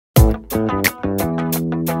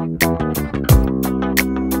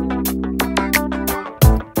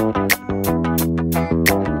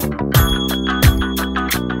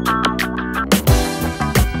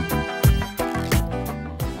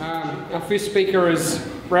first speaker is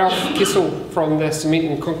Ralph Kessel from the Cement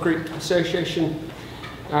and Concrete Association.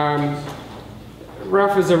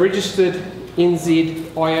 Ralph is a registered NZIA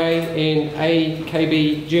and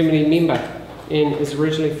AKB Germany member and is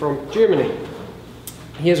originally from Germany.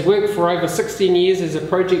 He has worked for over 16 years as a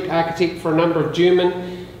project architect for a number of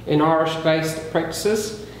German and Irish-based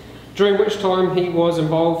practices, during which time he was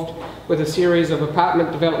involved with a series of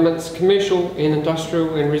apartment developments, commercial and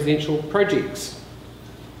industrial and residential projects.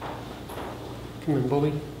 Come on,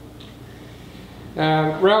 Bobby.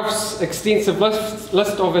 Ralph's extensive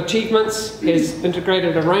list of achievements has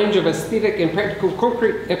integrated a range of aesthetic and practical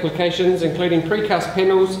concrete applications, including precast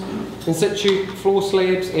panels, in situ floor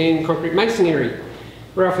slabs and concrete masonry.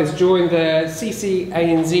 Ralph has joined the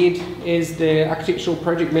CCANZ as the architectural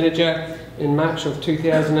project manager in March of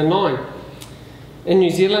 2009. In New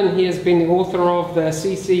Zealand, he has been the author of the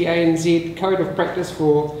CCANZ Code of Practice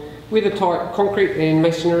for weather-tight concrete and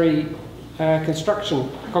masonry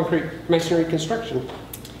concrete masonry construction.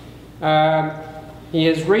 He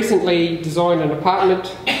has recently designed an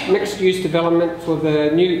apartment mixed-use development for the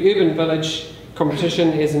new Urban Village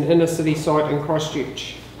competition as an inner-city site in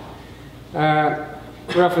Christchurch.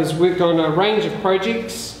 Ralph has worked on a range of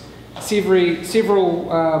projects, several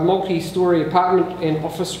multi-storey apartment and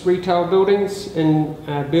office retail buildings in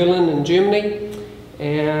Berlin and Germany,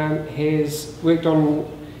 and has worked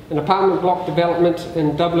on an apartment block development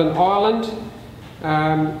in Dublin, Ireland.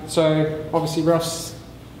 So obviously Ralph's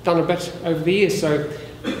done a bit over the years, so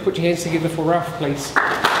put your hands together for Ralph, please.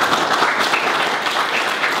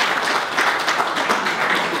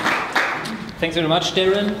 Thanks very much,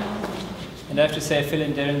 Darren. And I have to say, Phil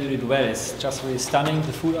and Darren did it well. It's just really stunning,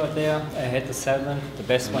 the food out there. I had the salmon, the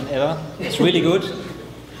best one ever. It's really good.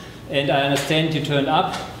 And I understand you turned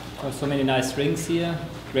up. There's so many nice drinks here.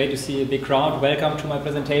 Great to see a big crowd. Welcome to my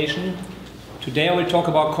presentation. Today I will talk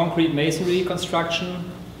about concrete masonry construction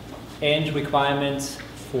and requirements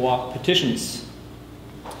for petitions.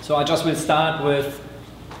 So I just will start with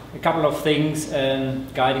a couple of things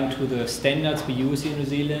guiding to the standards we use in New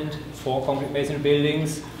Zealand for concrete masonry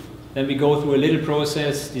buildings. Then we go through a little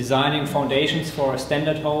process designing foundations for a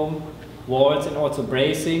standard home, walls and also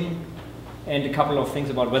bracing, and a couple of things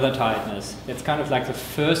about weather tightness. That's kind of like the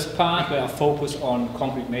first part where I focus on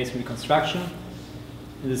concrete masonry construction.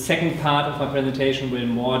 And the second part of my presentation will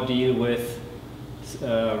more deal with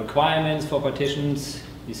requirements for partitions.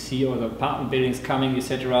 You see all the apartment buildings coming,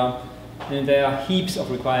 etc. And there are heaps of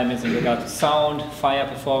requirements in regard to sound, fire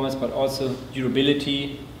performance, but also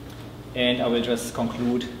durability. And I will just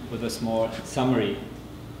conclude with a small summary.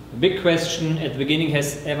 The big question at the beginning,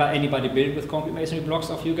 has ever anybody built with concrete masonry blocks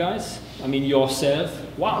of you guys? I mean yourself?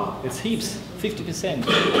 Wow, it's heaps, 50%.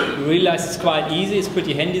 You realize it's quite easy, it's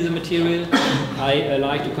pretty handy, the material. I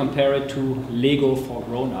like to compare it to Lego for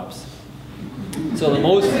grown-ups. So the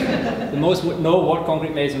most would know what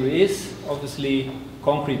concrete masonry is. Obviously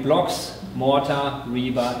concrete blocks, mortar,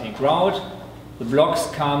 rebar and grout. The blocks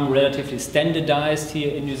come relatively standardized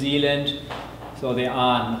here in New Zealand. So they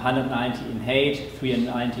are 190 in height,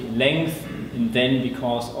 390 in length, and then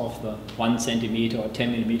because of the 1 centimeter or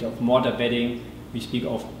 10 millimeter of mortar bedding, we speak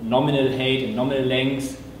of nominal height and nominal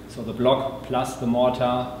length. So the block plus the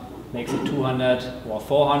mortar makes it 200 or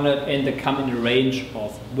 400, and they come in a range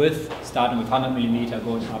of width, starting with 100 millimeter,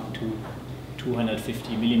 going up to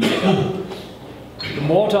 250 millimeter. The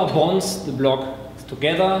mortar bonds the block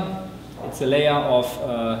together. It's a layer of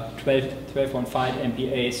 12.5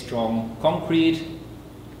 MPa strong concrete.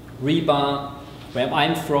 Rebar, where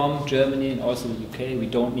I'm from, Germany and also the UK, we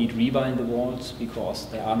don't need rebar in the walls because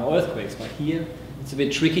there are no earthquakes. But here it's a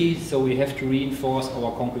bit tricky, so we have to reinforce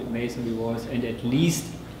our concrete masonry walls, and at least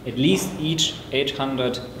each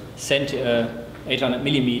 800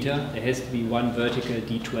 millimeter, there has to be one vertical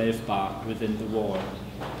D12 bar within the wall.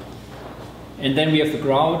 And then we have the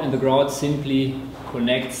grout, and the grout simply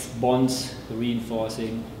connects, bonds, the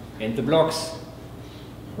reinforcing, and the blocks.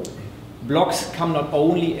 Blocks come not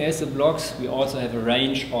only as the blocks, we also have a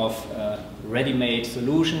range of ready-made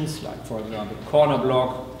solutions, like for example corner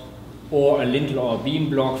block, or a lintel or a beam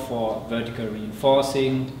block for vertical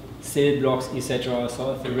reinforcing, sill blocks, etc.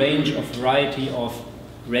 So a range of variety of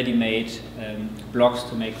ready-made blocks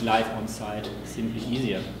to make life on site simply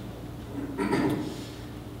easier.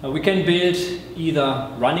 We can build either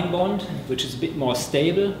running bond, which is a bit more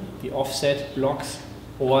stable, the offset blocks,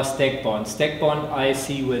 or stack bond. Stack bond I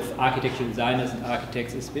see with architectural designers and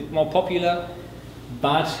architects is a bit more popular,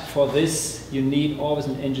 but for this you need always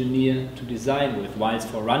an engineer to design with. Whilst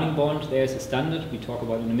for running bond there's a standard, we talk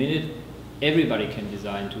about in a minute, everybody can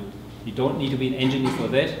design to. You don't need to be an engineer for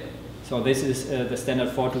that. So this is the standard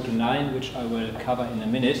 4229, which I will cover in a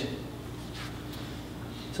minute.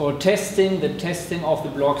 So the testing of the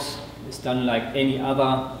blocks is done like any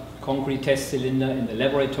other concrete test cylinder in the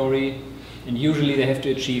laboratory, and usually they have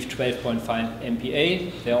to achieve 12.5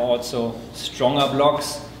 MPa. There are also stronger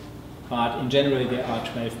blocks, but in general they are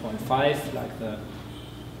 12.5, like the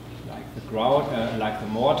grout, like the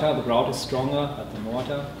mortar. The grout is stronger, but the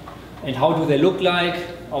mortar. And how do they look like?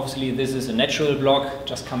 Obviously this is a natural block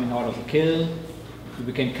just coming out of the kiln.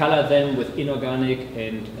 We can color them with inorganic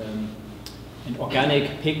and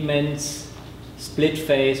organic pigments, split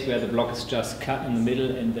face where the block is just cut in the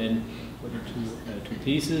middle and then put into two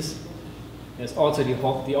pieces. There's also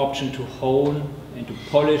the option to hone and to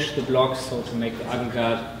polish the blocks, so to make the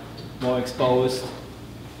aggregate more exposed.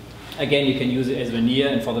 Again, you can use it as veneer,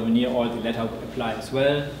 and for the veneer all the letter will apply as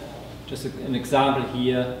well. Just an example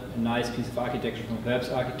here, a nice piece of architecture from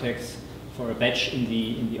Herbst Architects for a batch in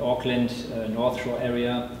the Auckland North Shore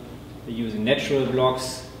area. They're using natural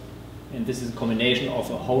blocks, and this is a combination of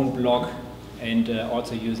a honed block and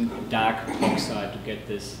also using dark oxide to get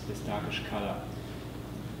this darkish color.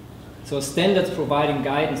 So standards providing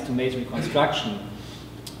guidance to masonry construction.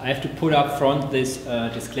 I have to put up front this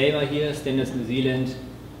disclaimer here. Standards New Zealand,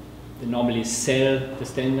 they normally sell the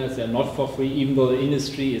standards. They're not for free, even though the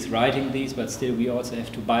industry is writing these, but still we also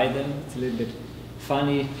have to buy them. It's a little bit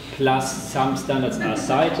funny. Plus some standards are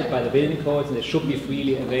cited by the building codes and they should be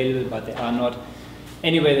freely available, but they are not.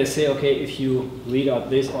 Anyway, they say, okay, if you read out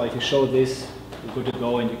this or if you show this, you're good to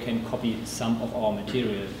go and you can copy some of our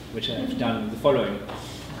material, which I have done in the following.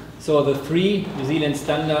 So the 3 New Zealand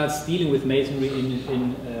standards dealing with masonry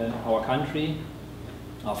in our country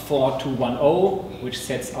are 4210, which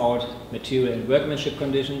sets out material and workmanship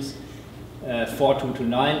conditions.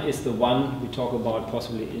 4229 is the one we talk about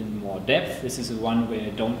possibly in more depth. This is the one where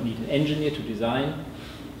you don't need an engineer to design,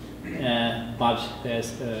 but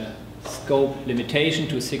there's a scope limitation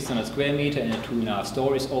to 600 square meter and 2.5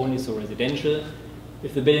 stories only, so residential.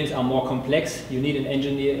 If the buildings are more complex, you need an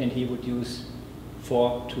engineer, and he would use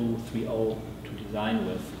 4230 to design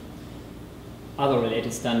with. Other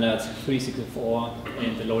related standards, 364,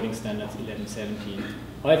 and the loading standards, 1117.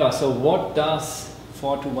 However, so what does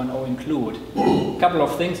 4210 include? A couple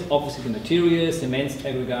of things, obviously the materials, cements,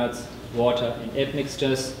 aggregates, water and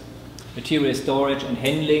admixtures, material storage and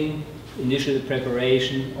handling, initial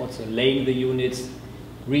preparation, also laying the units,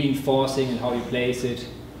 reinforcing and how you place it.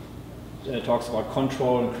 Talks about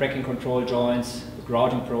control and cracking control joints, the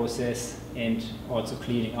grouting process, and also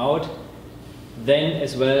cleaning out. Then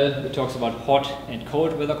as well, it talks about hot and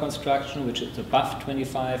cold weather construction, which is above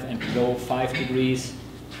 25 and below 5 degrees,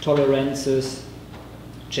 tolerances,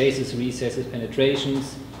 chases, recesses,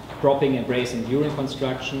 penetrations, propping and bracing during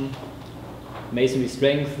construction, masonry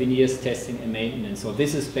strength, veneers, testing and maintenance. So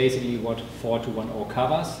this is basically what 4210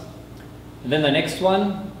 covers. And then the next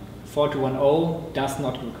one, 4210 does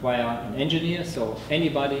not require an engineer, so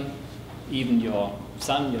anybody, even your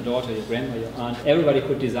son, your daughter, your grandma, your aunt, everybody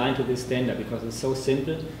could design to this standard because it's so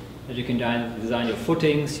simple that you can design your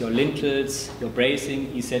footings, your lintels, your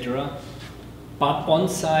bracing, etc. But on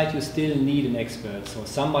site you still need an expert, so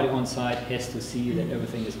somebody on site has to see that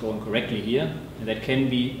everything is going correctly here, and that can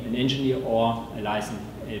be an engineer or a licensed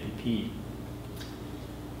LPP.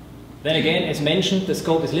 Then again, as mentioned, the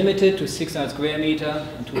scope is limited to 600 square meter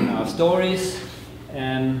and 2.5 stories.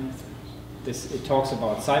 It talks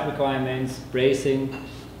about site requirements, bracing,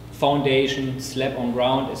 foundation, slab on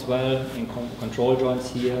ground as well, and control joints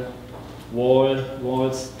here,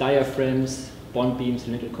 walls, diaphragms, bond beams,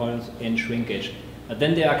 lintel columns, and shrinkage. But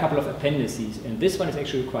then there are a couple of appendices, and this one is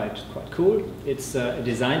actually quite cool. It's a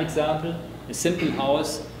design example, a simple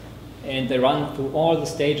house, and they run through all the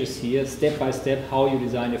stages here, step by step, how you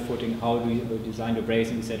design your footing, how do you design your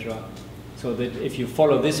bracing, etc. So that if you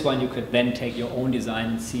follow this one, you could then take your own design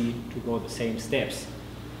and see to go the same steps.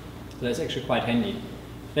 So that's actually quite handy.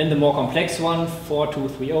 Then the more complex one,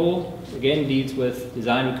 4230, again deals with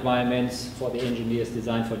design requirements for the engineers,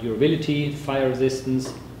 design for durability, fire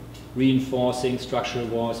resistance, reinforcing structural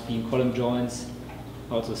walls, beam column joints,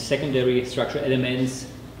 also secondary structural elements.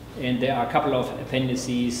 And there are a couple of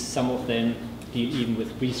appendices, some of them deal even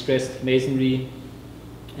with pre-stressed masonry,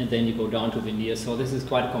 and then you go down to veneer. So this is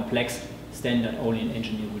quite a complex standard only an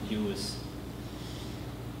engineer would use.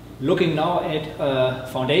 Looking now at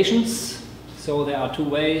foundations, so there are 2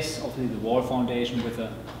 ways. Obviously the wall foundation with the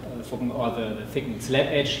thickened slab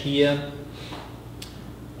edge here.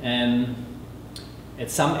 At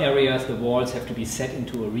some areas the walls have to be set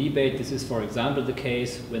into a rebate. This is for example the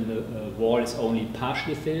case when the wall is only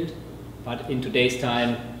partially filled, but in today's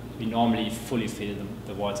time we normally fully fill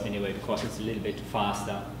the walls anyway because it's a little bit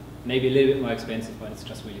faster. Maybe a little bit more expensive, but it's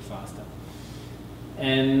just really faster.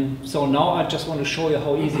 And so now I just want to show you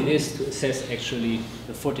how easy it is to assess actually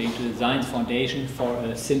the footing, to design foundation for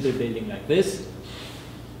a simple building like this.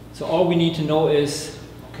 So all we need to know is,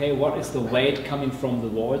 okay, what is the weight coming from the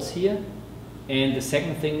walls here? And the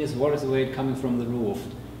second thing is, what is the weight coming from the roof?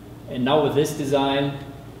 And now with this design,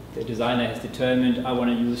 the designer has determined I want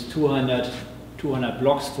to use 200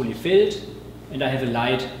 blocks fully filled, and I have a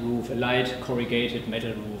light roof, a light corrugated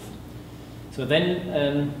metal roof. So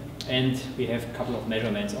then, and we have a couple of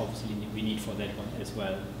measurements obviously we need for that one as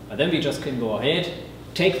well. But then we just can go ahead,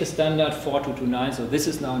 take the standard 4229, so this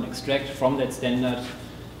is now an extract from that standard.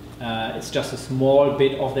 It's just a small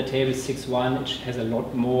bit of the table 6.1, which has a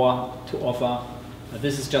lot more to offer.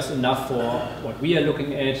 This is just enough for what we are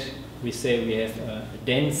looking at. We say we have a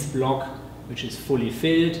dense block which is fully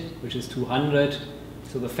filled, which is 200.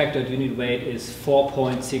 So the factored unit weight is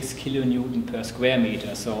 4.6 kilonewton per square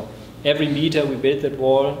meter. So every meter we build that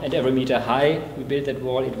wall, and every meter high we build that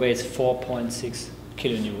wall, it weighs 4.6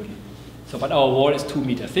 kilonewton. So, but our wall is 2.50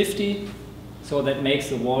 meters, so that makes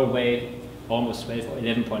the wall weigh almost 12 or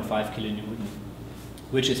 11.5 kilonewton,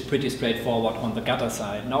 which is pretty straightforward on the gutter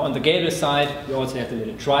side. Now on the gable side, we also have the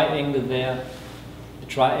little triangle there. The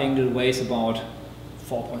triangle weighs about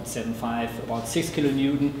 4.75, about 6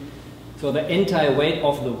 kilonewton. So the entire weight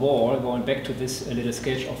of the wall, going back to this little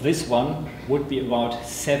sketch of this one, would be about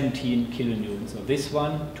 17 kilonewton. So this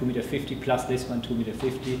one, 2.50 meters, plus this one, 2.50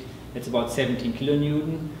 meters, that's about 17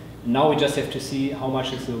 kilonewton. Now we just have to see how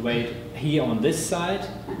much is the weight here on this side.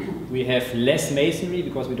 We have less masonry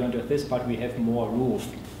because we don't have this, but we have more roof.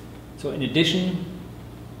 So in addition,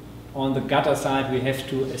 on the gutter side, we have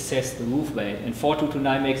to assess the roof weight. And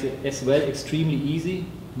 4229 makes it as well extremely easy.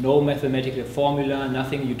 No mathematical formula,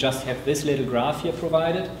 nothing. You just have this little graph here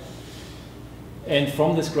provided. And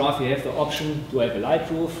from this graph, you have the option to have a light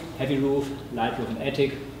roof, light roof and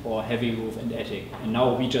attic, or heavy roof and attic. And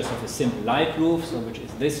now we just have a simple light roof, so which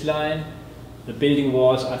is this line. The building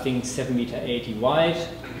walls, I think, 7.80 meters wide.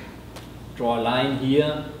 Draw a line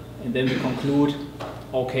here, and then we conclude,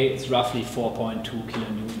 okay, it's roughly 4.2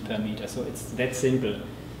 kilonewton per meter. So it's that simple.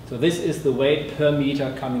 So this is the weight per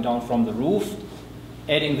meter coming down from the roof.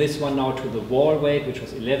 Adding this one now to the wall weight, which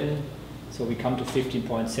was 11, so we come to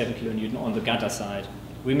 15.7 kilonewton on the gutter side.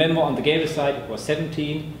 Remember, on the gable side it was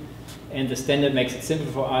 17, and the standard makes it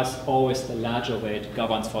simple for us. Always the larger weight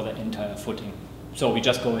governs for the entire footing. So we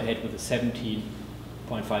just go ahead with the 17.5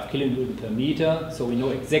 kilonewton per meter. So we know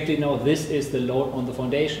exactly now this is the load on the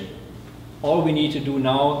foundation. All we need to do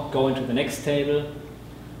now, go into the next table,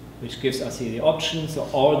 which gives us here the options. So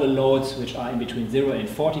all the loads which are in between 0 and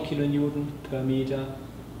 40 kilonewton per meter.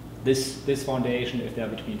 This foundation, if they're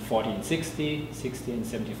between 40 and 60, 60 and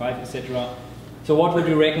 75, etc. So what would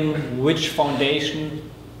you reckon, which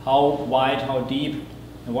foundation, how wide, how deep,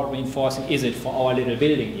 and what reinforcing is it for our little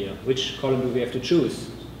building here? Which column do we have to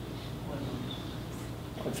choose?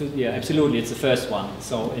 Yeah, absolutely, it's the first one.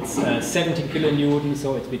 So it's 17 kilonewton,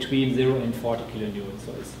 so it's between 0 and 40 kilonewton.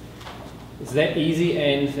 So it's that easy,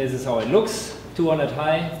 and this is how it looks. 200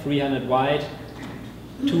 high, 300 wide,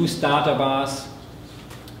 2 starter bars,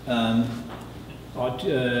 are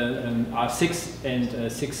 6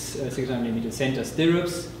 and 600 millimeter center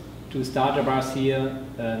stirrups, 2 starter bars here,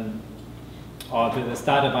 or the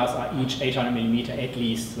starter bars are each 800 millimeter at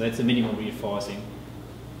least, so that's the minimum reinforcing.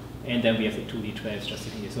 And then we have the 2D12s just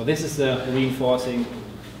sitting here. So this is the reinforcing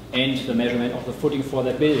and the measurement of the footing for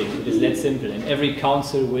that building. It is that simple, and every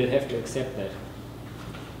council will have to accept that.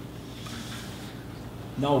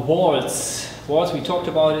 Now walls. Walls, we talked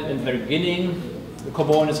about it in the very beginning. The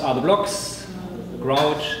components are the blocks, the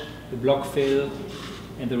grout, the block fill,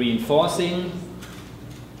 and the reinforcing.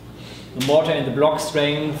 The mortar and the block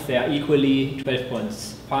strength, they are equally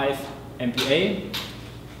 12.5 MPa.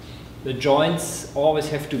 The joints always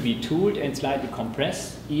have to be tooled and slightly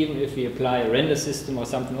compressed. Even if we apply a render system or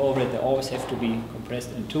something over it, they always have to be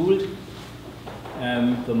compressed and tooled.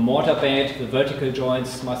 The mortar bed, the vertical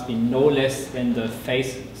joints must be no less than the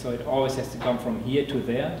face, so it always has to come from here to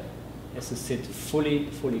there. It has to sit fully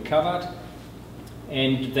covered.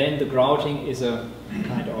 And then the grouting is a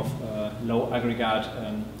kind of low aggregate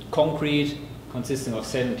concrete consisting of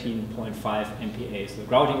 17.5 MPa. So the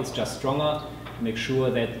grouting is just stronger to make sure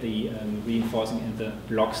that the reinforcing and the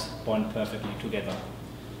blocks bond perfectly together.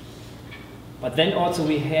 But then also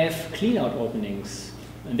we have clean-out openings.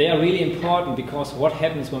 And they are really important, because what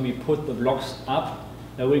happens when we put the blocks up,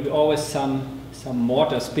 there will be always some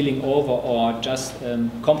mortar spilling over or just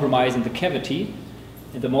compromising the cavity.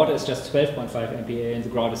 And the mortar is just 12.5 MPa and the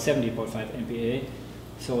grout is 70.5 MPa.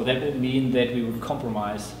 So that would mean that we would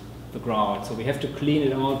compromise the grout. So we have to clean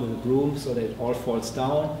it out with a broom so that it all falls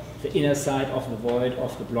down. The inner side of the void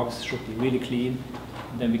of the blocks should be really clean.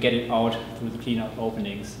 And then we get it out through the clean-out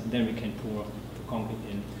openings, and then we can pour the concrete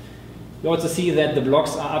in. You also see that the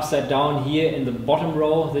blocks are upside down here in the bottom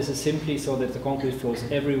row. This is simply so that the concrete flows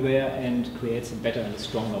everywhere and creates a better and a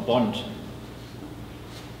stronger bond.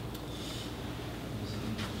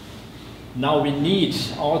 Now we need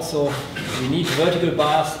vertical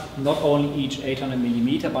bars, not only each 800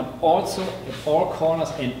 millimeter, but also at all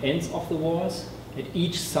corners and ends of the walls, at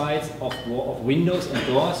each side of windows and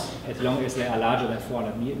doors, as long as they are larger than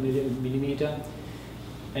 400 millimeter,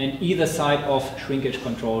 and either side of shrinkage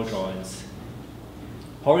control joints.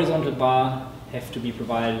 Horizontal bar have to be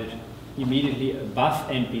provided immediately above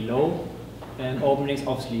and below openings,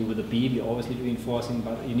 obviously with a beam you always need reinforcing,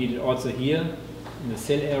 but you need it also here in the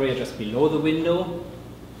sill area just below the window.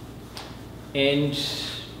 And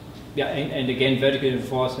again, vertical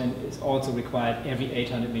reinforcement is also required every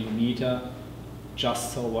 800 millimeter,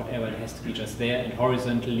 just so whatever it has to be just there. And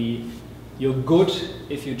horizontally, you're good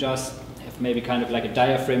if you just have maybe kind of like a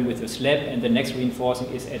diaphragm with a slab, and the next reinforcing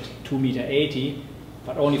is at 2.80 meters,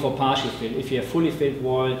 but only for partial fill. If you have fully filled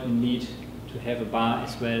wall, you need to have a bar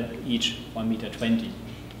as well, each 1.20 meters.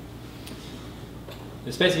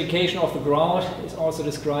 The specification of the grout is also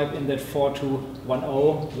described in that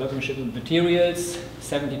 4210 workmanship and materials,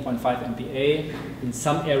 17.5 MPa. In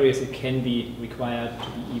some areas it can be required to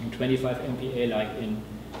be even 25 MPa, like in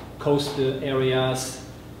coastal areas.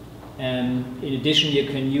 In addition, you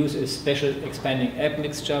can use a special expanding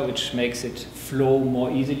admixture which makes it flow more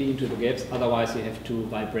easily into the gaps. Otherwise you have to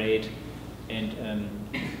vibrate and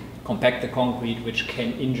compact the concrete, which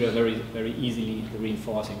can injure very, very easily the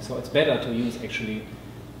reinforcing. So it's better to use actually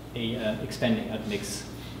a expanding admix.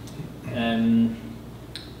 Then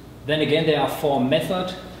again, there are four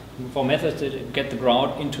methods to get the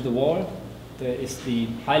grout into the wall. There is the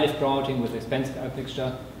high lift grouting with expansive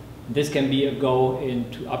admixture. This can be a go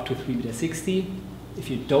into up to 3.60 meters. If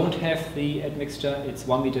you don't have the admixture, it's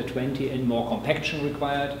 1.20 meters and more compaction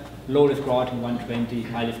required. Low lift grouting 120,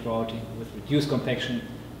 high lift grouting with reduced compaction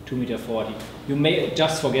 2.40 meters. You may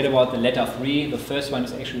just forget about the letter 3. The first one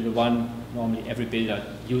is actually the one normally every builder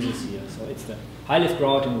uses here. So it's the high lift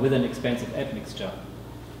grouting with an expansive admixture.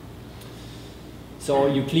 So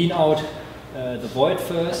you clean out the void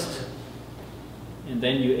first, and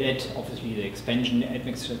then you add obviously the expansion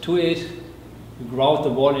admixture to it. You grout the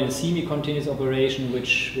wall in a semi-continuous operation,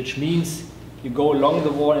 which means you go along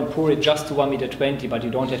the wall and pour it just to 1.20 meters, but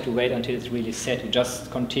you don't have to wait until it's really set. You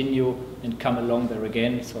just continue and come along there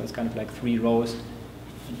again. So it's kind of like 3 rows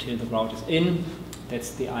until the grout is in.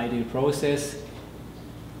 That's the ideal process.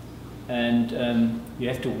 And you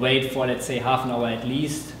have to wait for, let's say, half an hour at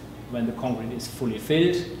least when the concrete is fully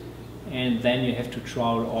filled. And then you have to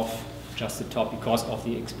trowel off just the top because of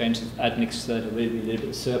the expansive admixture. There will be a little bit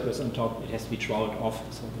of surplus on top. It has to be troweled off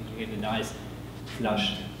so that you get a nice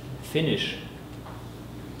flush finish.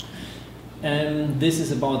 This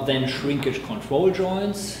is about then shrinkage control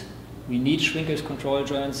joints. We need shrinkage control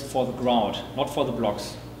joints for the grout, not for the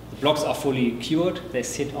blocks. The blocks are fully cured. They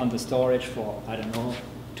sit on the storage for, I don't know,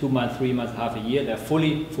 2 months, 3 months, half a year. They're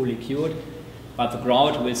fully cured. But the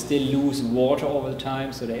grout will still lose water over the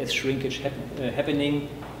time, so there is shrinkage happening,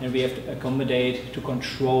 and we have to accommodate to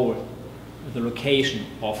control the location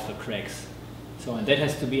of the cracks. So, and that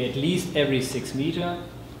has to be at least every 6 meters,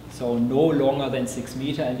 so no longer than 6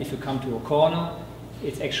 meters. And if you come to a corner,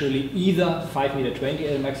 it's actually either 5.20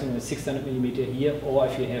 meters at a maximum, 600 millimeter here, or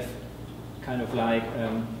if you have kind of like,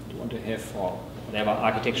 you want to have for whatever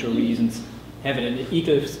architectural reasons, have it in an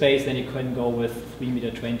equal space, then you can go with 3.20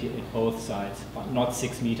 meters at both sides, but not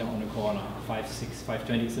 6 meters on the corner.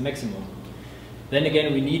 5.20 is the maximum. Then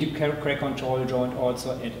again, we need a crack control joint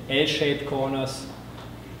also at L-shaped corners,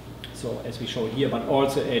 so as we show here, but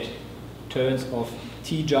also at turns of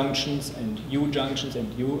T-junctions and U-junctions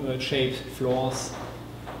and U-shaped floors.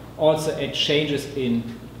 Also at changes in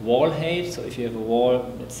wall height, so if you have a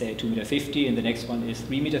wall, let's say 2.50 meters, and the next one is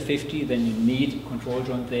 3.50 meters, then you need a control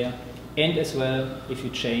joint there. And as well, if you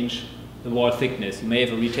change the wall thickness, you may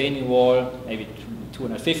have a retaining wall, maybe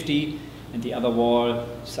 250, and the other wall,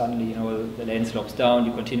 suddenly, you know, the land slopes down,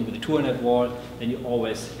 you continue with the 200 wall, then you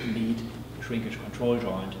always need a shrinkage control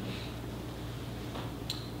joint.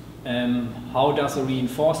 How does a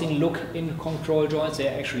reinforcing look in control joints?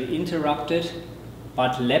 They're actually interrupted,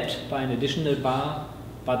 but lapped by an additional bar,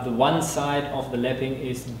 but the one side of the lapping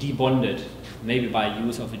is debonded, maybe by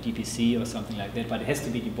use of a DPC or something like that, but it has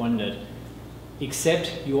to be debonded,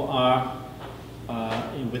 except you are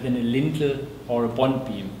within a lintel or a bond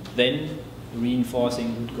beam. Then the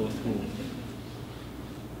reinforcing would go through.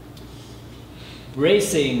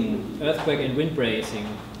 Bracing, earthquake and wind bracing.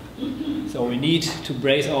 So we need to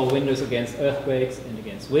brace our windows against earthquakes and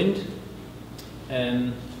against wind.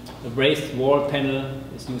 The braced wall panel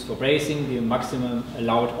is used for bracing. The maximum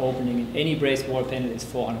allowed opening in any braced wall panel is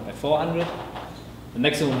 400 by 400. The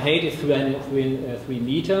maximum height is 3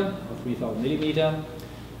 meter or 3000 millimeter.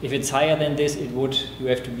 If it's higher than this, it would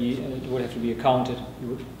have to be accounted. You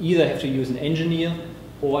would either have to use an engineer,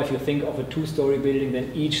 or if you think of a 2-story building,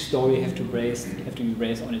 then each story have to be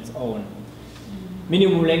braced on its own.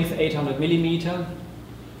 Minimum length 800 millimeter,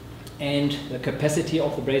 and the capacity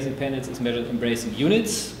of the bracing panels is measured in bracing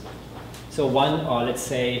units. So let's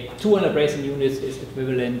say 200 bracing units is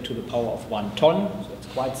equivalent to the power of 1 ton, so it's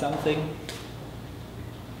quite something.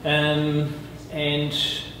 And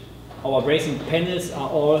our bracing panels are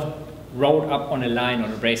all rolled up on a line,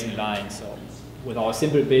 on a bracing line. So with our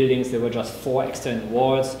simple buildings, there were just 4 external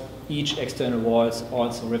walls. Each external wall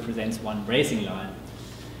also represents 1 bracing line.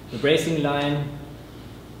 The bracing line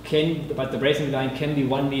can be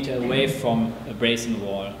 1 meter away from a bracing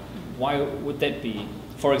wall. Why would that be?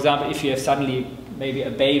 For example, if you have suddenly maybe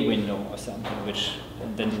a bay window or something,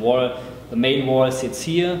 then the main wall sits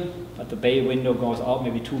here, but the bay window goes out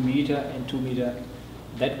maybe 2 meter and 2 meter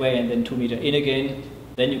that way, and then 2 meter in again.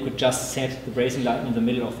 Then you could just set the bracing line in the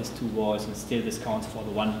middle of these 2 walls, and still this counts for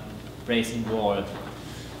the 1 bracing wall.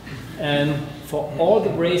 For all the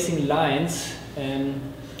bracing lines,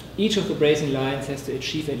 each of the bracing lines has to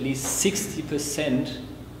achieve at least 60%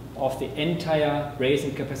 of the entire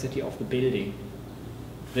bracing capacity of the building.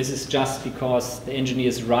 This is just because the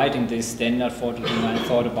engineers writing this standard 429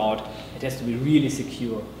 thought about it has to be really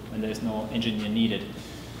secure when there's no engineer needed.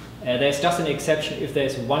 There's just an exception. If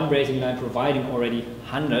there's 1 bracing line providing already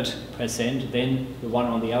 100%, then the one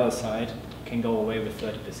on the other side can go away with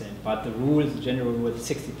 30%. But the rule is generally with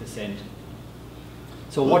 60%.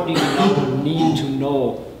 So what do we now need to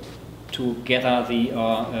know to gather the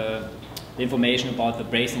information about the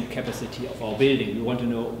bracing capacity of our building? We want to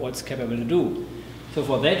know what's capable to do. So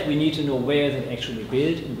for that, we need to know where is it actually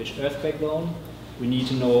built, in which earthquake zone. We need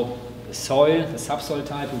to know the soil, the subsoil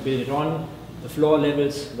type we build it on, the floor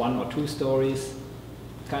levels, 1 or 2 stories,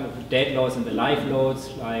 kind of the dead loads and the live loads,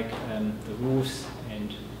 like the roofs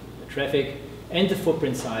and the traffic, and the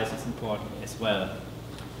footprint size is important as well.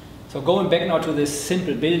 So going back now to this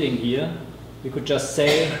simple building here, we could just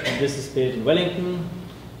say this is built in Wellington.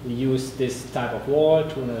 We use this type of wall,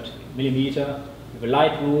 200 millimeter, with a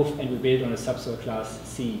light roof, and we build on a subsoil class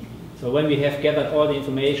C. So when we have gathered all the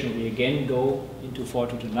information, we again go into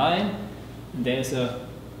 4229.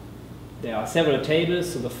 There are several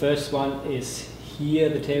tables. So the first one is here,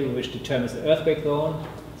 the table which determines the earthquake zone.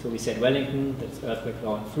 So we said Wellington, that's earthquake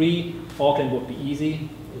zone 3. Auckland would be easy.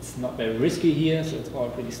 It's not very risky here, so it's all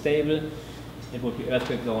pretty stable. It would be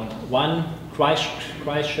earthquake zone 1.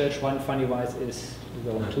 Christchurch, one funny wise, is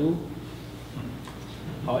zone 2.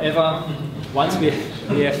 However, once we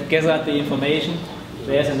have gathered the information,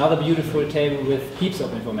 there's another beautiful table with heaps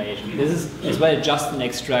of information. This is as well just an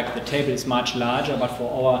extract. The table is much larger, but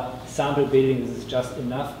for our sample building, this is just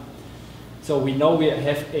enough. So we know we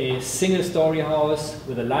have a single-story house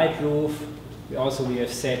with a light roof. We have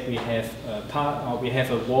said we have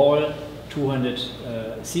a wall, 200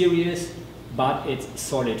 series, but it's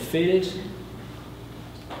solid filled.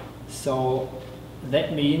 So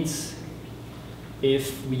that means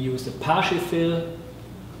if we use a partial fill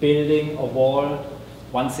building or wall,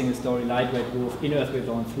 1 single-story lightweight roof in earthquake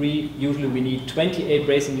zone 3, usually we need 28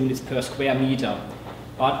 bracing units per square meter.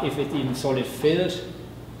 But if it's even solid filled,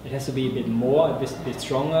 it has to be a bit more, a bit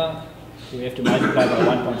stronger. So we have to multiply by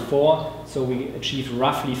 1.4, so we achieve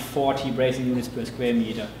roughly 40 bracing units per square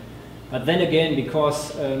meter. But then again,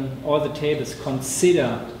 because all the tables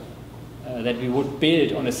consider that we would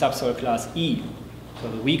build on a subsoil class E,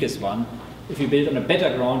 so the weakest one, if we build on a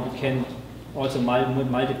better ground, we can also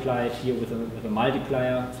multiply it here with a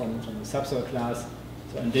multiplier from the subsoil class.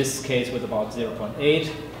 So in this case with about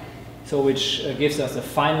 0.8. So which gives us a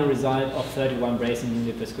final result of 31 bracing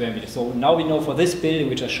units per square meter. So now we know for this building,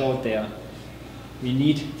 which I showed there, we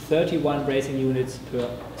need 31 bracing units per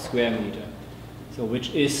square meter. So which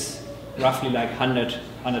is roughly like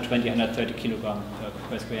 120, 130 kilogram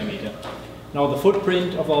per square meter. Now the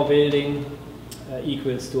footprint of our building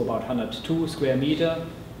equals to about 102 square meter.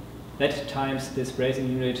 That times this bracing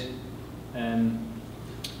unit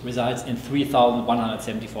results in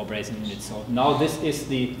 3,174 bracing units. So now this is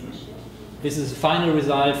the final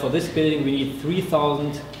result for this building. We need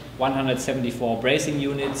 3,174 bracing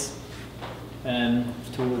units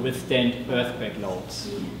to withstand earthquake loads.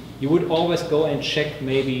 You would always go and check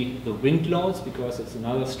maybe the wind loads, because it's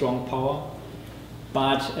another strong power.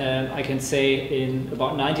 but I can say in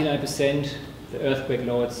about 99% the earthquake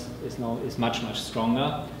load is much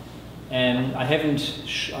stronger. And I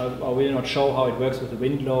will not show how it works with the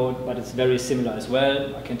wind load, but it's very similar as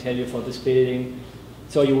well. I can tell you for this building.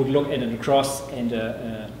 So you would look at an across and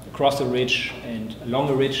across a ridge and along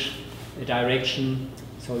a ridge direction.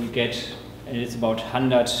 So you get, and it's about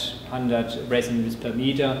 100 bracing units per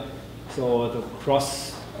meter. So the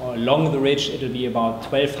cross or along the ridge, it'll be about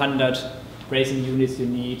 1200 bracing units you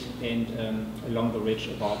need, and along the ridge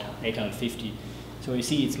about 850. So you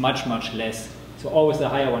see it's much less. So always the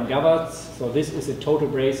higher one governs. So this is the total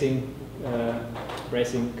bracing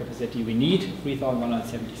capacity we need,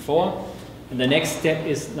 3,174. And the next step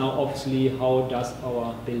is now obviously how does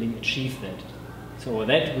our building achieve that. So for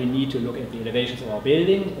that we need to look at the elevations of our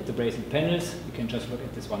building, at the bracing panels. You can just look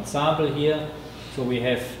at this one sample here. So we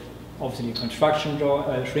have obviously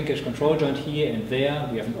a shrinkage control joint here and there.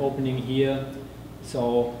 We have an opening here.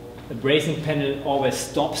 So the bracing panel always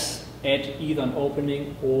stops at either an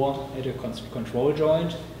opening or at a control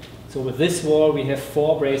joint. So with this wall we have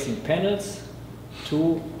 4 bracing panels,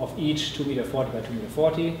 2 of each 2 meter 40 by 2 meter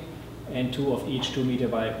 40, and 2 of each 2 meter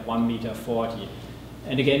by 1 meter 40.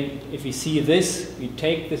 And again, if we see this, we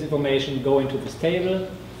take this information, go into this table.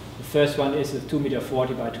 The first one is a 2 meter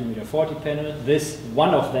 40 by 2 meter 40 panel. This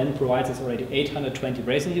one of them provides us already 820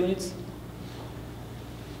 bracing units.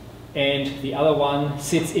 And the other one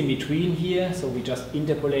sits in between here, so we just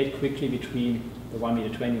interpolate quickly between the 1 meter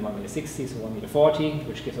 20 and 1 meter 60, so 1 meter 40,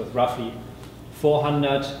 which gives us roughly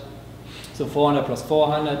 400. So 400 plus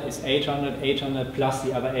 400 is 800, 800 plus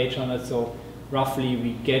the other 800, so roughly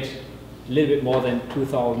we get a little bit more than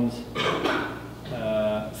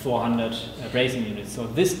 2,400 bracing units. So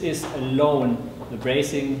this is alone the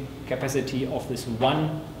bracing capacity of this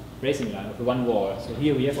one bracing line, of the one wall. So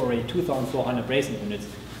here we have already 2,400 bracing units.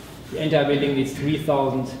 The entire building needs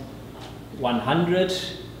 3,100.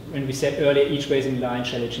 When we said earlier, each bracing line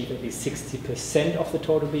shall achieve at least 60% of the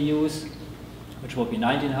total BUs, which will be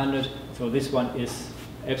 1,900. So this one is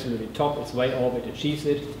absolutely top. It's way over, it achieves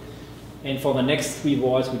it. And for the next 3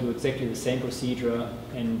 walls, we do exactly the same procedure,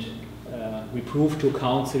 and we prove to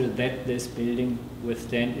council that this building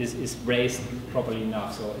is braced properly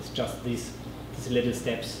enough. So it's just these little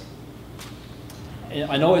steps.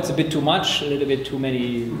 I know it's a bit too much, a little bit too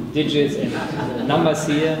many digits and numbers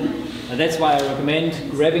here. And that's why I recommend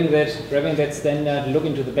grabbing that standard, look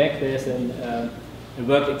into the back. There's a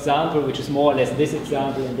worked example, which is more or less this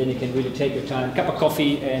example, and then you can really take your time, cup of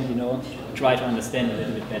coffee, and try to understand a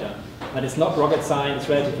little bit better. But it's not rocket science, it's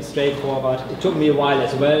relatively straightforward. It took me a while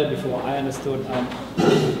as well before I understood. I'm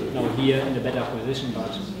now here in a better position,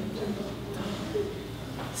 but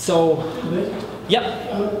so yeah.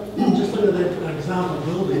 Just look at that example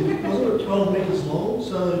building. Wasn't it 12 meters long?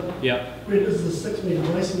 So yeah. Where does the 6 meter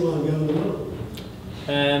bracing line go in the middle?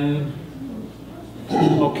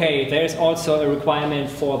 Okay, there's also a requirement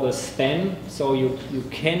for the span, so you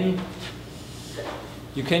can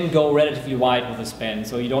go relatively wide with the span,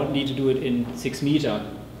 so you don't need to do it in 6 meter.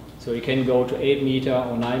 So you can go to 8 meter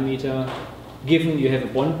or 9 meter, given you have a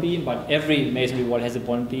bond beam, but every masonry wall has a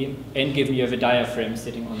bond beam, and given you have a diaphragm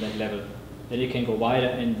sitting on that level. Then you can go wider,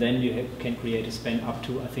 and then you can create a span up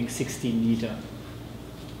to, I think, 16 meter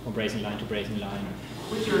from bracing line to bracing line.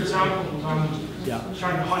 With your example,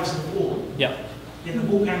 showing the heights of the wall, yeah, the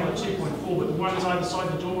wall panel at 2.4, but the ones either side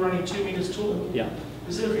of the door are only 2 meters tall. Yeah.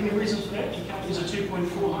 Is there any reason for that? You can't use a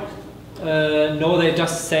 2.4 height? No, they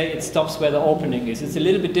just say it stops where the opening is. It's a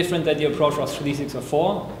little bit different than the approach of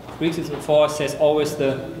 3604. 3604 says always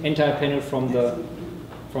the entire panel from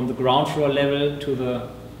the ground floor level to the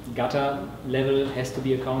gutter level has to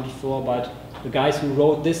be accounted for, but the guys who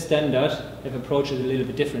wrote this standard have approached it a little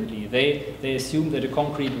bit differently. They assume that a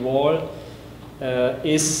concrete wall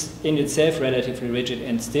is in itself relatively rigid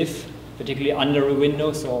and stiff, particularly under a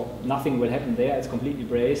window, so nothing will happen there, it's completely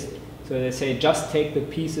braced. So they say just take the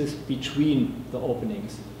pieces between the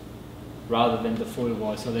openings rather than the full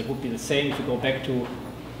wall. So that would be the same if you go back to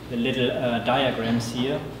the little diagrams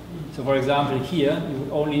here. So for example here, you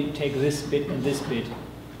would only take this bit and this bit.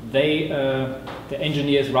 The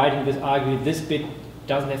engineers writing this argue this bit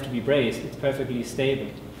doesn't have to be braced, it's perfectly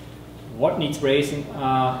stable. What needs bracing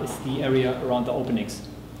is the area around the openings.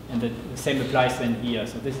 And the same applies then here.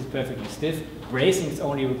 So this is perfectly stiff. Bracing is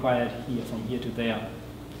only required here, from here to there.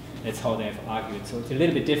 That's how they have argued. So it's a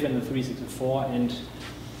little bit different than 3604,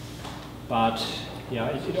 but yeah,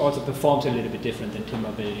 it also performs a little bit different than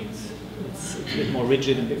timber buildings. It's a bit more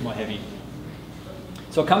rigid and a bit more heavy.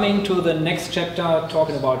 So coming to the next chapter,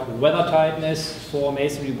 talking about weather tightness for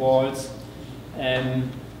masonry walls.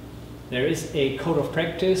 There is a code of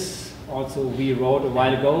practice also we wrote a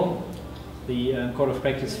while ago, the code of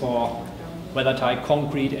practice for weather-tight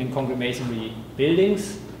concrete and concrete masonry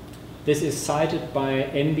buildings. This is cited by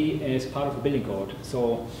ENVI as part of the building code.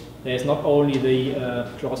 So there's not only the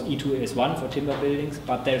clause E2 AS1 for timber buildings,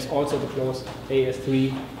 but there's also the clause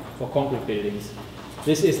AS3 for concrete buildings.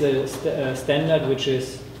 This is the standard which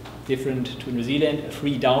is different to New Zealand, a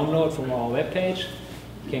free download from our webpage.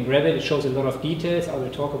 You can grab it, it shows a lot of details, I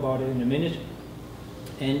will talk about it in a minute.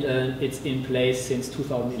 And it's in place since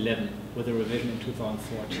 2011 with a revision in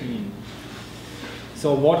 2014.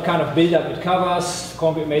 So what kind of build-up it covers?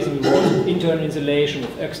 Concrete masonry walls with internal insulation,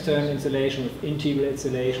 with external insulation, with integral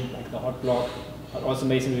insulation, like the hot block, but also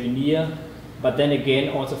masonry veneer. But then again,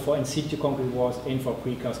 also for in-situ concrete walls and for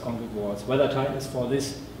precast concrete walls. Weather tightness for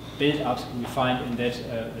this build-ups we find in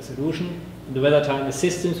that solution. In the weather tightness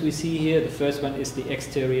systems we see here, the first one is the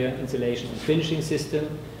exterior insulation and finishing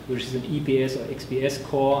system, which is an EPS or XPS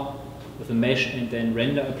core with a mesh and then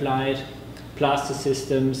render applied. Plaster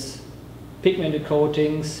systems, pigmented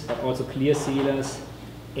coatings, but also clear sealers,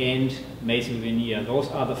 and masonry veneer. Those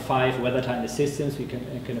are the 5 weather tightness systems we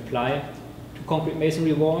can apply to concrete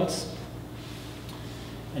masonry walls.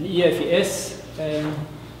 An EFES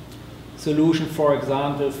solution, for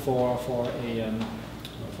example, for a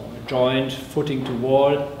joint footing to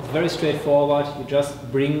wall, is very straightforward. You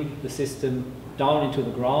just bring the system down into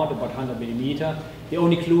the ground, about 100 millimeter. The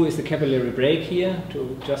only clue is the capillary break here,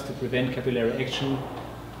 just to prevent capillary action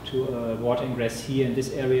to water ingress here in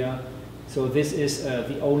this area. So this is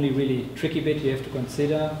the only really tricky bit you have to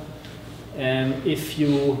consider. If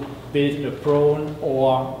you build in a prone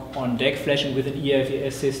or on deck flashing with an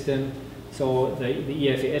EFES system, so the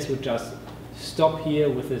EFES would just stop here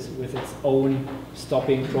with its own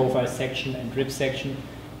stopping profile section and drip section,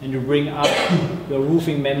 and you bring up the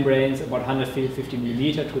roofing membranes about 150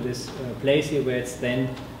 millimeter to this place here, where it's then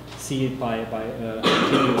sealed by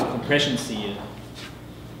continuous compression seal.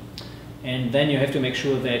 And then you have to make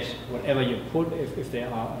sure that whatever you put, if it's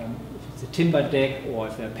a timber deck or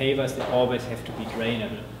if they're pavers, they always have to be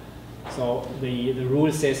drainable. So the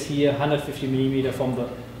rule says here 150 millimeter from the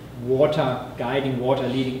water guiding, water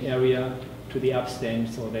leading area to the upstand,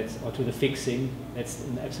 so that's, or to the fixing, that's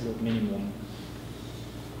an absolute minimum.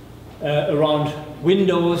 Around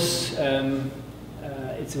windows,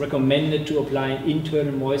 it's recommended to apply an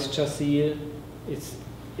internal moisture seal.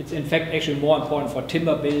 It's in fact actually more important for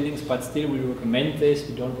timber buildings, but still we recommend this.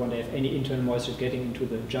 We don't want to have any internal moisture getting into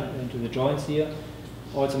the joints here.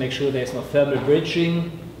 Also make sure there's no thermal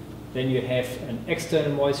bridging. Then you have an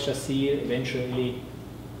external moisture seal eventually,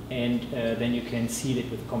 and then you can seal it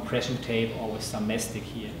with compression tape or with some mastic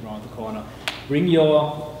here around the corner. Bring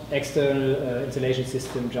your external insulation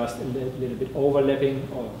system just a little bit overlapping,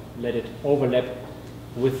 or let it overlap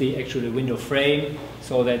with the actual window frame,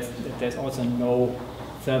 so that there's also no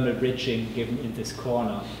thermal bridging given in this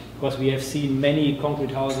corner. Because we have seen many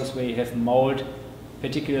concrete houses where you have mold,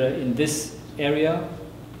 particularly in this area.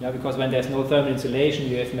 Yeah, because when there's no thermal insulation,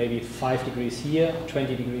 you have maybe 5 degrees here,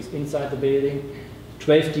 20 degrees inside the building.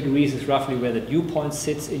 12 degrees is roughly where the dew point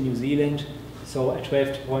sits in New Zealand. So at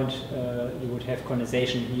 12 point you would have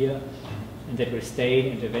condensation here, and that will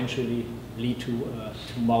stain and eventually lead to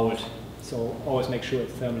mold. So always make sure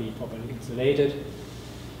it's thermally properly insulated.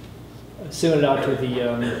 Similar to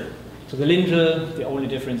the lintel, the only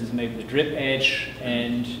difference is maybe the drip edge,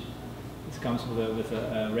 and this comes with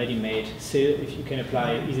a ready-made sill. If you can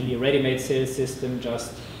apply easily a ready-made sill system,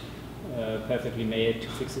 just perfectly made to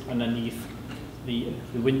fix it underneath the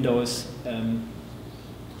windows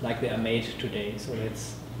like they are made today. So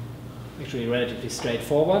that's actually relatively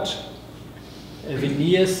straightforward. A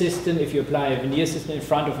veneer system, if you apply a veneer system in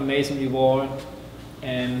front of a masonry wall,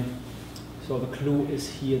 so the clue is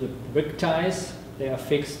here the brick ties. They are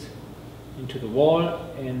fixed into the wall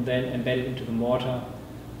and then embedded into the mortar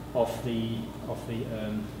of the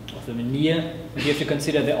veneer. And you have to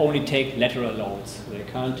consider they only take lateral loads. So they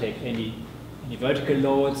can't take any vertical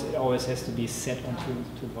loads. It always has to be set onto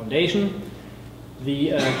the foundation. The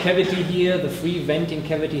cavity here, the free venting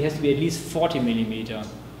cavity, has to be at least 40 millimeter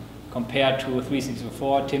compared to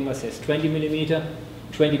 364. Timber says 20 millimeter.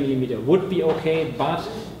 20 millimeter would be okay, but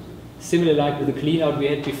similar like with the clean out we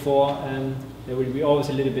had before, there will be always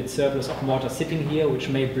a little bit surplus of mortar sitting here, which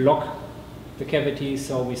may block the cavity,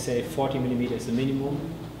 so we say 40 millimeter is the minimum.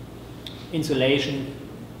 Insulation,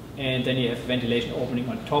 and then you have ventilation opening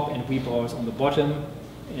on top and weep holes on the bottom,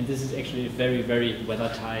 and this is actually very, very weather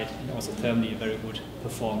tight and also thermally a very good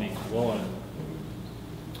performing wall.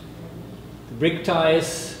 The brick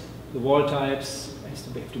ties, the wall types has to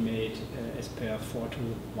be made as per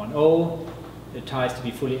 4210. The ties to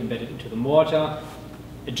be fully embedded into the mortar.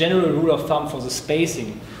 A general rule of thumb for the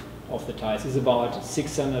spacing of the tiles is about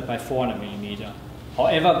 600 by 400 millimeter.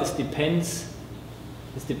 However, this depends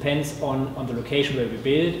on the location where we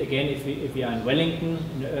build. Again, if we are in Wellington,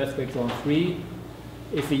 in the earthquake zone 3,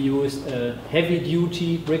 if we use a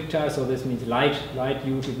heavy-duty brick tile, so this means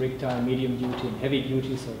light-duty brick tile, medium-duty, and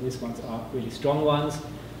heavy-duty, so these ones are really strong ones.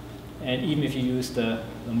 And even if you use the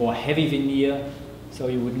more heavy veneer, so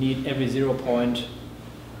you would need every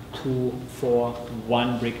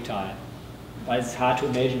 0.241 brick tile. But it's hard to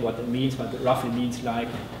imagine what that means, but it roughly means like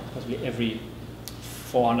possibly every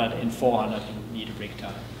 400 and 400 you need a brick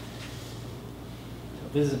tile. So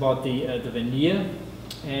this is about the veneer.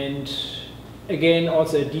 And again,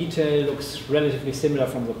 also a detail looks relatively similar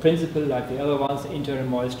from the principle like the other ones, internal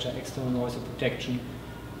moisture, external moisture protection.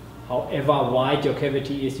 However wide your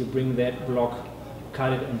cavity is, you bring that block,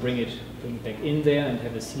 cut it and bring it back in there and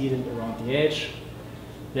have a sealant around the edge.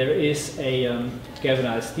 There is a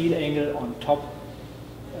galvanized steel angle on top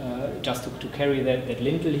just to carry that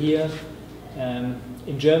lintel here.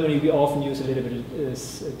 In Germany we often use a little bit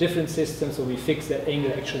different system, so we fix that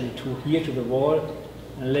angle actually to here to the wall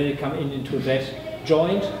and let it come into that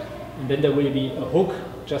joint, and then there will be a hook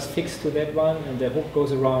just fixed to that one, and the hook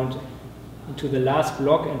goes around into the last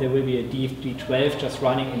block, and there will be a D12 just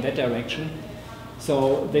running in that direction.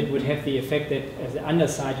 So that would have the effect that as the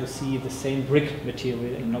underside you see the same brick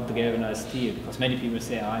material and not the galvanized steel, because many people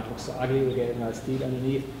say, it looks so ugly with galvanized steel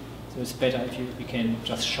underneath, so it's better if we can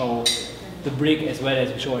just show the brick as well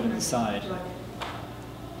as we show it on the side.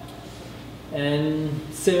 And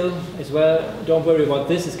sill as well, don't worry about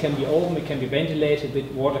this, it can be open, it can be ventilated,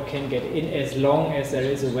 but water can get in as long as there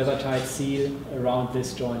is a weather-tight seal around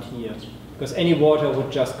this joint here. Because any water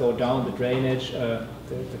would just go down the drainage, the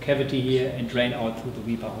cavity here, and drain out through the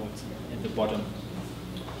weeper holes at the bottom.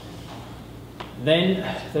 Then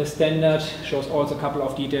the standard shows also a couple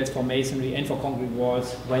of details for masonry and for concrete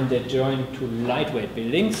walls when they join to lightweight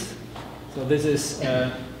buildings. So this is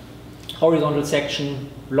a horizontal section,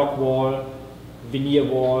 block wall, veneer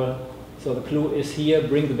wall. So the clue is here,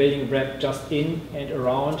 bring the building wrap just in and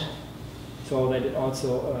around so that it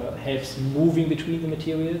also helps moving between the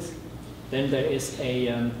materials. Then there is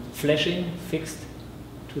a flashing fixed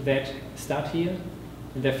to that stud here,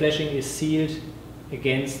 and the flashing is sealed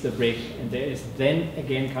against the brick, and there is then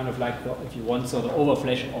again kind of like, if you want, so the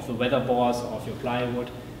overflashing of the weather boards or of your plywood.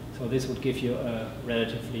 So this would give you a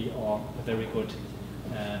relatively or a very good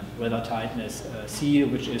weather tightness seal,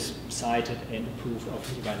 which is cited and approved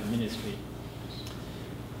obviously by the ministry.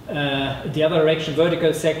 The other direction,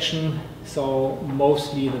 vertical section, so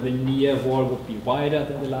mostly the veneer wall would be wider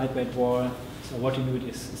than the lightweight wall. So what you need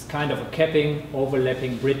is kind of a capping,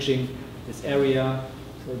 overlapping, bridging this area.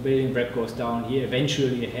 So the building wrap goes down here.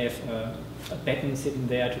 Eventually you have a batten sitting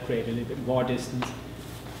there to create a little bit more distance.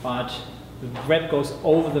 But the wrap goes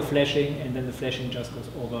over the flashing, and then the flashing just goes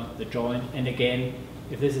over the joint. And again,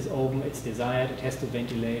 if this is open, it's desired, it has to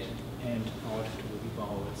ventilate and out to the weeper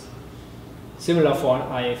holes. Similar for an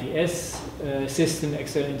IFES system,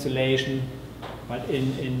 external insulation, but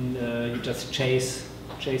you just chase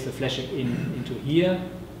the flashing into here.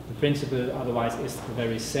 The principle otherwise is the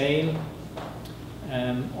very same.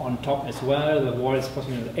 On top as well, the wall is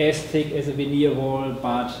possibly not as thick as a veneer wall,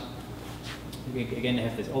 but you again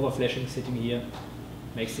have this overflashing sitting here,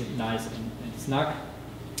 makes it nice and snug.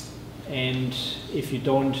 And if you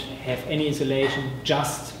don't have any insulation,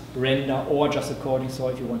 just render or just a coating. So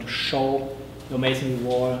if you want to show your masonry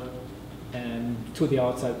wall to the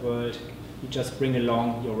outside world, you just bring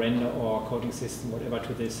along your render or coating system, whatever,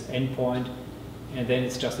 to this endpoint, and then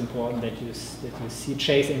it's just important that you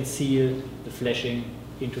chase and seal the flashing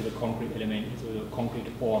into the concrete element, into the concrete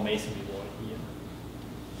or masonry wall here.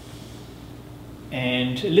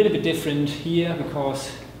 And a little bit different here,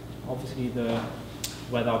 because obviously the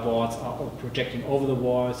weather boards are projecting over the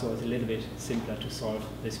wall, so it's a little bit simpler to solve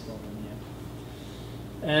this problem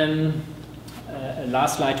here.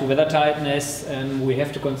 Last slide to weather tightness. We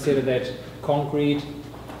have to consider that concrete,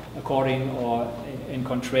 according or in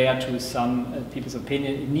contrary to some people's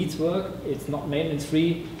opinion, it needs work. It's not maintenance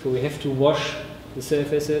free, so we have to wash the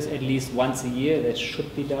surfaces at least once a year. That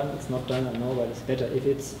should be done. It's not done, I know, but it's better if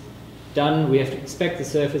it's done. We have to inspect the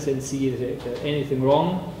surface and see if there's anything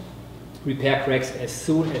wrong. Repair cracks as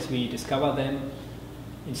soon as we discover them.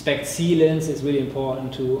 Inspect sealants is really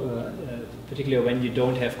important to, particularly when you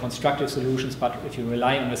don't have constructive solutions, but if you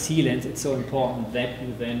rely on the sealants, it's so important that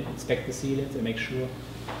you then inspect the sealants and make sure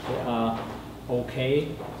they are okay.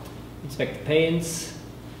 Inspect the paints,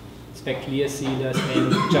 inspect clear sealers,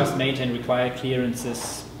 and just maintain required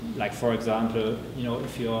clearances. Like, for example,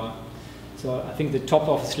 if your So I think the top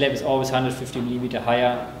of the slab is always 150 millimeter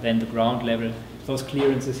higher than the ground level. Those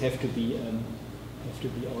clearances have to be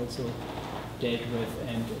also dealt with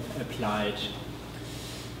and applied.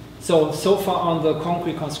 So far on the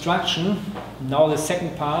concrete construction. Now the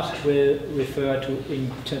second part will refer to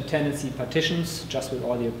intertenancy partitions, just with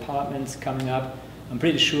all the apartments coming up. I'm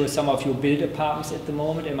pretty sure some of you build apartments at the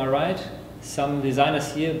moment, am I right? Some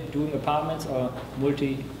designers here doing apartments or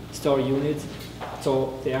multi-story units.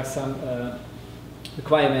 So there are some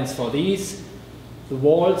requirements for these. The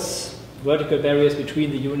walls, vertical barriers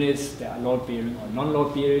between the units, they are load-bearing or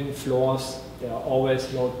non-load-bearing. Floors, they are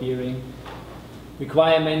always load-bearing.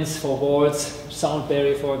 Requirements for walls, sound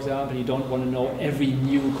barrier, for example. You don't want to know every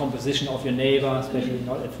new composition of your neighbor, especially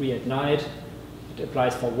not at 3 at night. It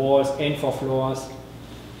applies for walls and for floors.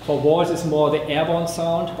 For walls it's more the airborne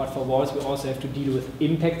sound, but for walls we also have to deal with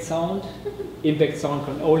impact sound. Impact sound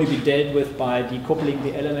can only be dealt with by decoupling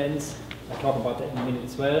the elements. I'll talk about that in a minute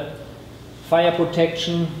as well. Fire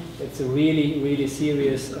protection, it's a really, really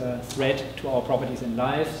serious threat to our properties and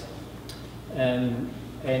lives. And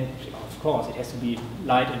of course it has to be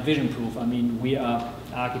light and vision proof. I mean, we are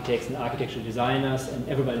architects and architectural designers, and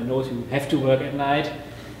everybody knows you have to work at night.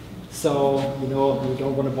 So, you know, you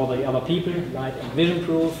don't want to bother the other people. Light and vision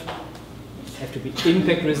proof. Have to be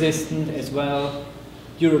impact resistant as well.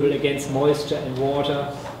 Durable against moisture and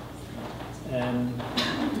water. And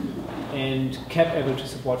cap able to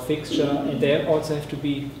support fixture. And they also have to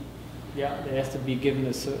be, there has to be given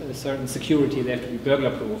a certain security. They have to be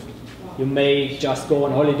burglar proof. You may just go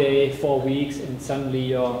on holiday 4 weeks and suddenly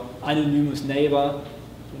your anonymous neighbor,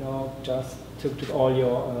 you know, just took all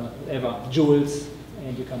your whatever jewels,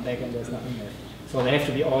 and you come back and there's nothing left. So they have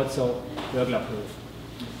to be also burglar proof.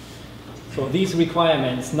 So these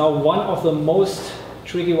requirements. Now one of the most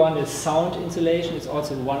tricky one is sound insulation. It's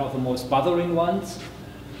also one of the most bothering ones.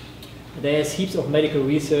 There's heaps of medical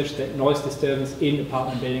research that noise disturbance in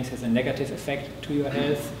apartment buildings has a negative effect to your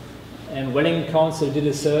health. And Wellington Council did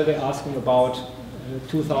a survey asking about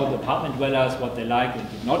 2,000 apartment dwellers what they liked and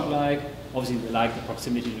did not like. Obviously they liked the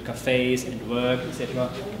proximity to cafes and work, etc.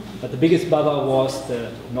 But the biggest bother was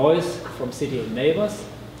the noise from city and neighbors.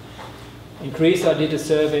 And CRESA did a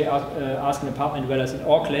survey asking apartment dwellers in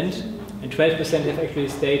Auckland, and 12% have actually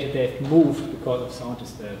stated they've moved because of sound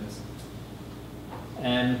disturbance.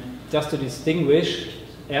 And just to distinguish,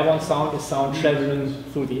 airborne sound is sound traveling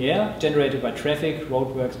through the air, generated by traffic,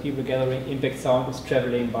 roadworks, people gathering. Impact sound is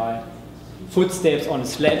traveling by footsteps on a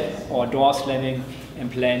slab or door slamming and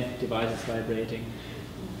plant devices vibrating.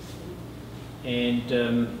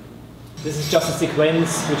 And this is just a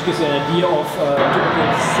sequence which gives you an idea of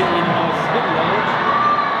typical city house. It's a bit loud.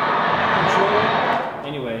 Control.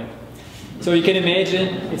 Anyway, so you can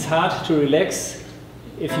imagine it's hard to relax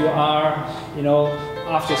if you are, you know,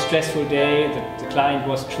 after a stressful day, the client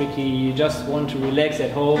was tricky, you just want to relax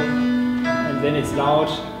at home, and then it's loud.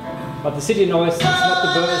 But the city noise is not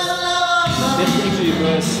the worst. That's actually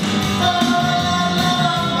worse.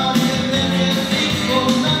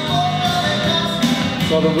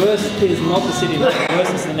 So the worst is not the city noise, the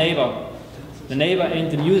worst is the neighbor. The neighbor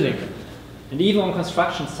and the music. And even on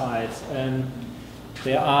construction sites,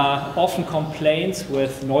 there are often complaints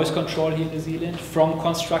with noise control here in New Zealand from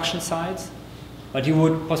construction sites. But you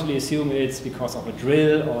would possibly assume it's because of a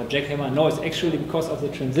drill or a jackhammer. No, it's actually because of the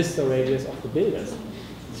transistor radius of the builders.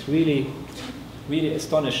 It's really, really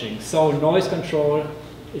astonishing. So noise control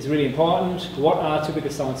is really important. What are typical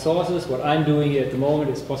sound sources? What I'm doing here at the moment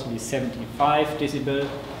is possibly 75 decibel.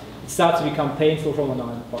 It starts to become painful from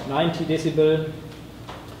about 90 decibel.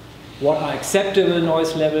 What are acceptable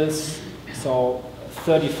noise levels? So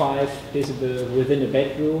 35 decibel within a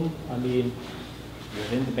bedroom. I mean,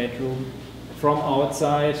 within the bedroom. From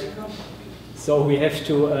outside, so we have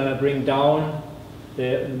to bring down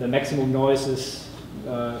the maximum noises,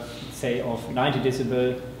 say of 90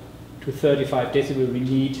 decibel to 35 decibel. We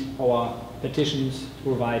need our partitions to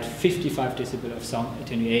provide 55 decibel of sound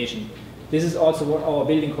attenuation. This is also what our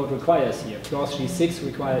building code requires here. Clause G6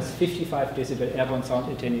 requires 55 decibel airborne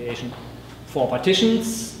sound attenuation for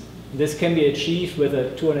partitions. This can be achieved with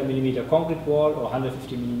a 200 millimeter concrete wall or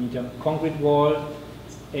 150 millimeter concrete wall.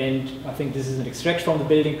 And I think this is an extract from the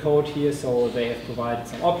building code here, so they have provided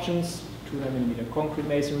some options: 200 millimeter concrete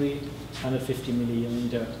masonry, 150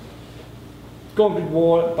 millimeter concrete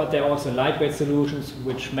wall, but there are also lightweight solutions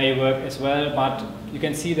which may work as well, but you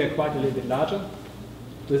can see they're quite a little bit larger.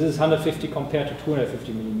 This is 150 compared to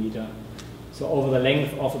 250 millimeter. So over the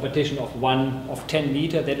length of a partition of 10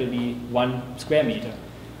 meter, that will be 1 square meter.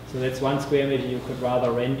 So that's 1 square meter you could rather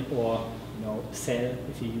rent or, you know, sell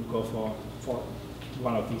if you go for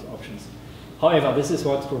one of these options. However, this is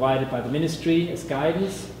what's provided by the ministry as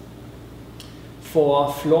guidance.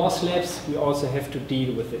 For floor slabs, we also have to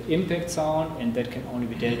deal with the impact sound, and that can only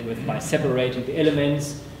be dealt with by separating the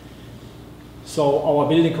elements. So our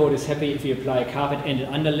building code is happy if we apply a carpet and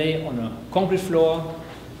an underlay on a concrete floor.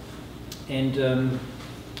 And a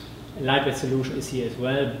lightweight solution is here as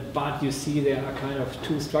well, but you see there are kind of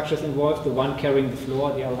two structures involved, the one carrying the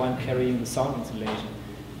floor, the other one carrying the sound insulation.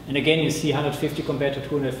 And again, you see 150 compared to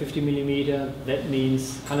 250 millimeter. That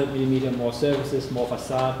means 100 millimeter more surfaces, more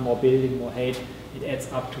facade, more building, more height. It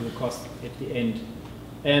adds up to the cost at the end.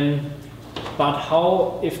 But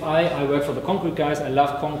how, if I work for the concrete guys, I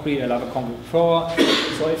love concrete, I love a concrete floor.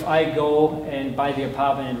 So if I go and buy the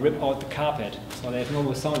apartment and rip out the carpet, so there's no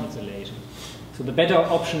more sound insulation. So the better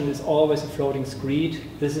option is always a floating screed.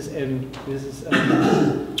 This is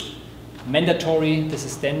mandatory, this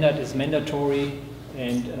is standard, it's mandatory.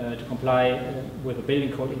 And to comply with the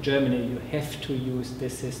building code in Germany, you have to use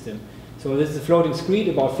this system. So this is a floating screed,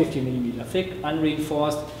 about 50 millimeter thick,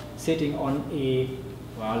 unreinforced, sitting on a,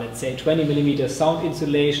 well, let's say 20 millimeter sound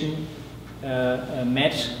insulation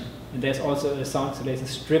mat. And there's also a sound insulation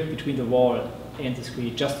strip between the wall and the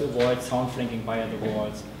screed, just to avoid sound flanking via the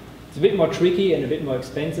walls. It's a bit more tricky and a bit more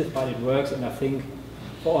expensive, but it works. And I think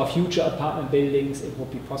for our future apartment buildings, it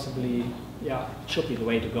would be possibly, yeah, it should be the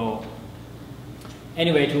way to go.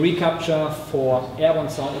 Anyway, to recapture, for airborne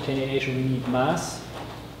sound attenuation we need mass,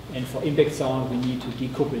 and for impact sound we need to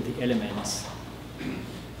decouple the elements.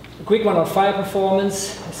 A quick one on fire performance,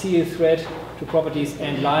 seal thread to properties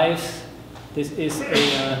and lives. This is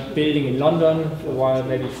a building in London, a while,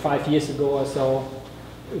 maybe 5 years ago or so.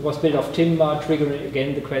 It was built of timber, triggering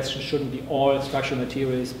again the question, shouldn't be all structural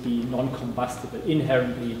materials be non-combustible,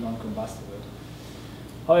 inherently non-combustible?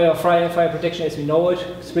 However, fire protection as we know it,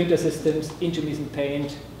 sprinkler systems, intermittent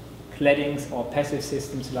paint, claddings or passive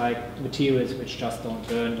systems like materials which just don't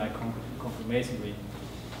burn, like concrete masonry.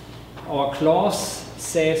 Our clause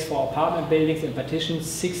says for apartment buildings and partitions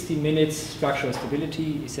 60 minutes structural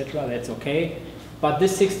stability, etc. That's okay. But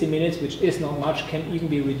this 60 minutes, which is not much, can even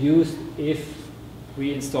be reduced if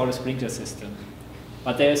we install a sprinkler system.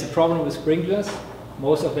 But there is a problem with sprinklers.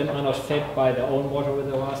 Most of them are not fed by their own water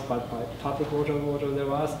reservoirs, but by public water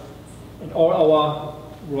reservoirs. And all our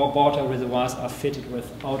raw water reservoirs are fitted with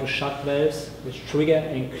auto shut valves, which trigger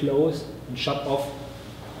and close and shut off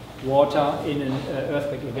water in an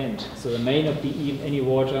earthquake event. So there may not be even any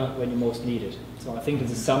water when you most need it. So I think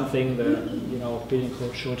this is something the building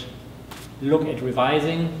code should look at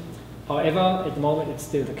revising. However, at the moment it's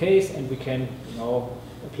still the case, and we can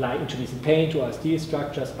apply intermittent paint to our steel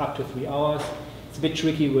structures up to 3 hours. It's a bit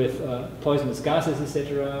tricky with poisonous gases,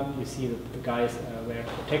 etc. You see that the guys wear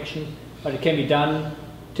protection, but it can be done.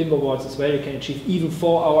 Timber walls as well, you can achieve even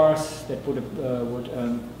 4 hours. That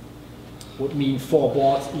would mean 4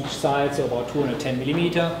 boards each side, so about 210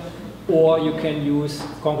 millimeter. Or you can use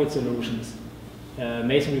concrete solutions.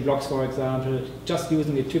 Masonry blocks, for example, just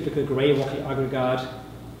using a typical grey rocky aggregate,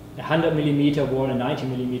 100 millimeter wall and 90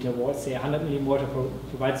 millimeter wall. Say 100 millimeter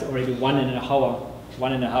provides already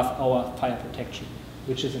 1.5 hour fire protection,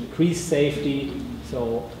 which is increased safety.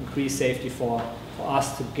 So increased safety for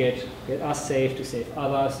us to get us safe, to save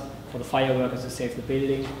others, for the fire workers to save the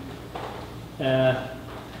building.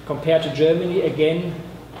 Compared to Germany, again,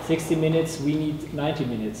 60 minutes, we need 90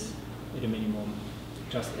 minutes at a minimum,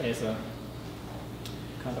 just as a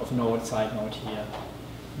kind of side note here.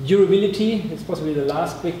 Durability is possibly the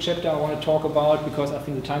last big chapter I want to talk about, because I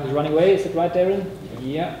think the time is running away. Is it right, Darren?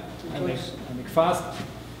 Yeah, I make fast.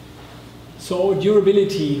 So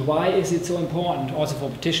durability, why is it so important also for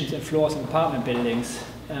partitions and floors in apartment buildings?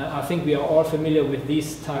 I think we are all familiar with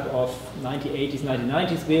these type of 1980s,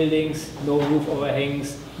 1990s buildings, no roof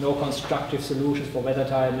overhangs, no constructive solutions for weather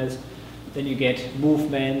tightness. Then you get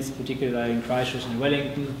movements, particularly in Christchurch and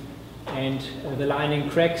Wellington, and the lining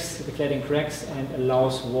cracks, the cladding cracks, and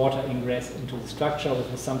allows water ingress into the structure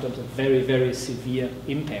with sometimes a very, very severe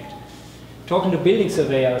impact. Talking to building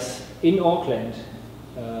surveyors in Auckland,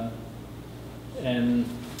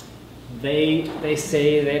 they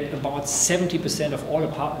say that about 70% of all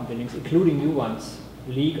apartment buildings, including new ones,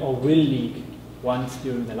 leak or will leak once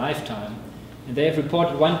during their lifetime. And they have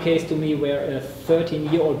reported one case to me where a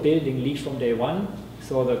 13-year-old building leaked from day one.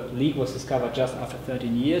 So the leak was discovered just after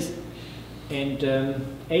 13 years. And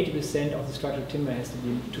 80% of the structural timber has to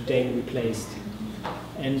be today replaced.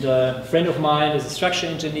 And a friend of mine is a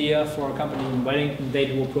structural engineer for a company in Wellington. They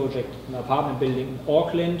do a project in an apartment building in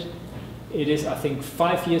Auckland. It is, I think,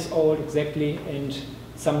 5 years old exactly, and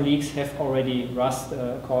some leaks have already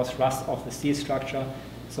caused rust of the steel structure,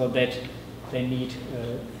 so that they need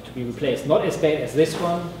to be replaced. Not as bad as this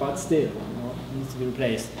one, but still, needs to be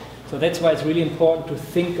replaced. So that's why it's really important to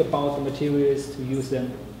think about the materials, to use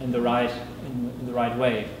them in the right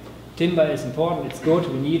way. Timber is important, it's good,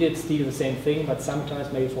 we need it, steel the same thing, but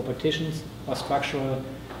sometimes maybe for partitions or structural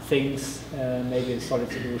things, maybe a solid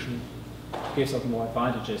solution gives us more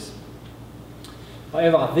advantages.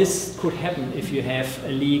 However, this could happen if you have a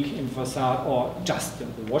leak in the facade or just the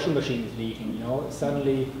washing machine is leaking, you know.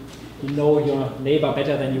 Suddenly you know your neighbor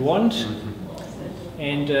better than you want.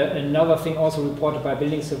 And another thing also reported by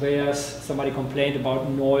building surveyors, somebody complained about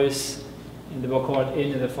noise and they were called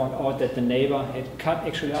in and they found out that the neighbor had cut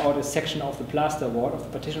actually out a section of the plaster wall, of the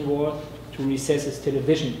partition wall, to recess his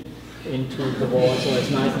television into the wall so it's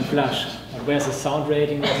nice and flush. But where's the sound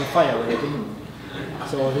rating or the fire rating?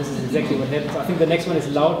 So this is exactly what happens. I think the next one is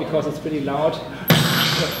loud because it's pretty loud.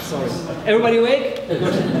 Sorry. Everybody awake?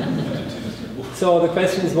 Good. So the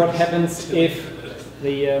question is what happens if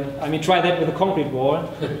try that with a concrete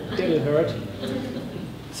wall. It'll hurt.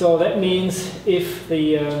 So that means if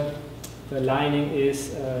the lining is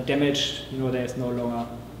damaged, you know, there's no longer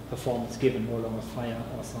performance given, no longer fire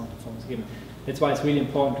or sound performance given. That's why it's really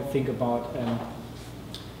important to think about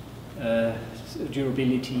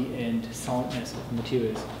durability and soundness of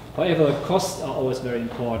materials. However, costs are always very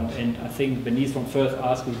important, and I think Bernice from Firth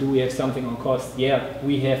asked me, do we have something on costs? Yeah,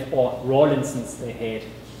 we have, or Rawlinson's they had.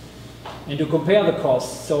 And to compare the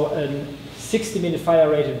costs, so a 60-minute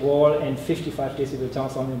fire-rated wall and 55 decibel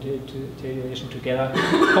sound insulation together,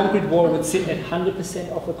 concrete wall would sit at 100%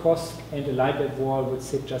 of the cost, and a lightweight wall would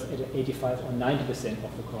sit just at 85 or 90%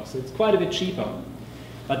 of the cost. So it's quite a bit cheaper.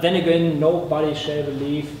 But then again, nobody shall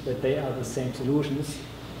believe that they are the same solutions,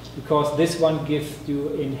 because this one gives you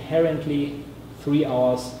inherently 3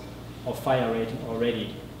 hours of fire rating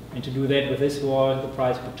already. And to do that with this wall, the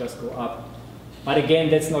price would just go up. But again,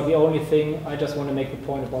 that's not the only thing. I just want to make the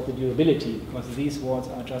point about the durability, because these walls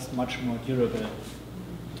are just much more durable.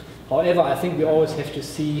 However, I think we always have to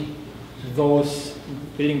see those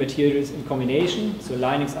building materials in combination. So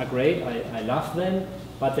linings are great, I love them,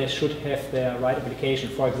 but they should have their right application.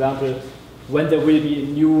 For example, when there will be a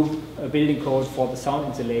new building code for the sound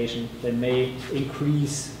insulation, they may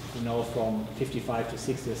increase, you know, from 55 to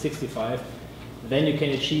 60 or 65. Then you can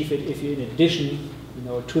achieve it if you, in addition, you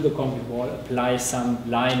know, to the concrete wall, apply some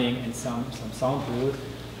lining and some sound wool.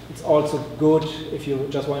 It's also good if you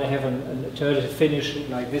just want to have an alternative finish,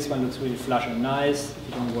 like this one looks really flush and nice, if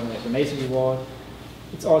you don't want to have a masonry wall.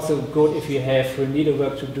 It's also good if you have remedial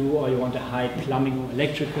work to do or you want to hide plumbing or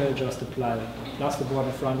electrical, just apply plasterboard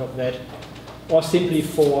in front of that. Or simply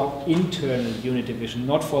for internal unit division,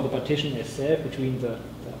 not for the partition itself between the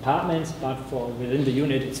apartments, but for within the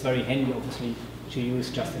unit. It's very handy, obviously, to use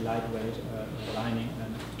just a lightweight lining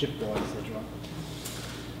and chipboard, etc.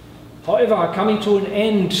 However, coming to an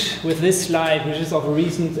end with this slide, which is of a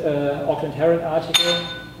recent Auckland Herald article,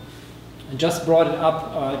 and just brought it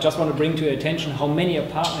up, just want to bring to your attention how many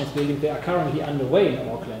apartments buildings there are currently underway in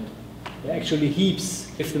Auckland. They're actually heaps.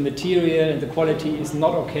 If the material and the quality is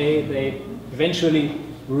not okay, they eventually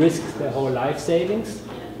risk their whole life savings.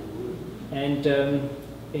 And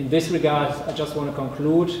in this regard, I just want to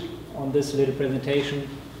conclude on this little presentation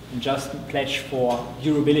and just pledge for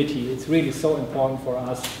durability. It's really so important for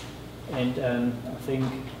us, and I think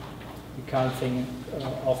we can't think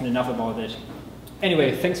often enough about it.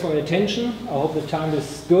 Anyway, thanks for your attention. I hope the time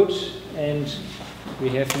is good, and we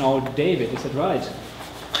have now David, is that right?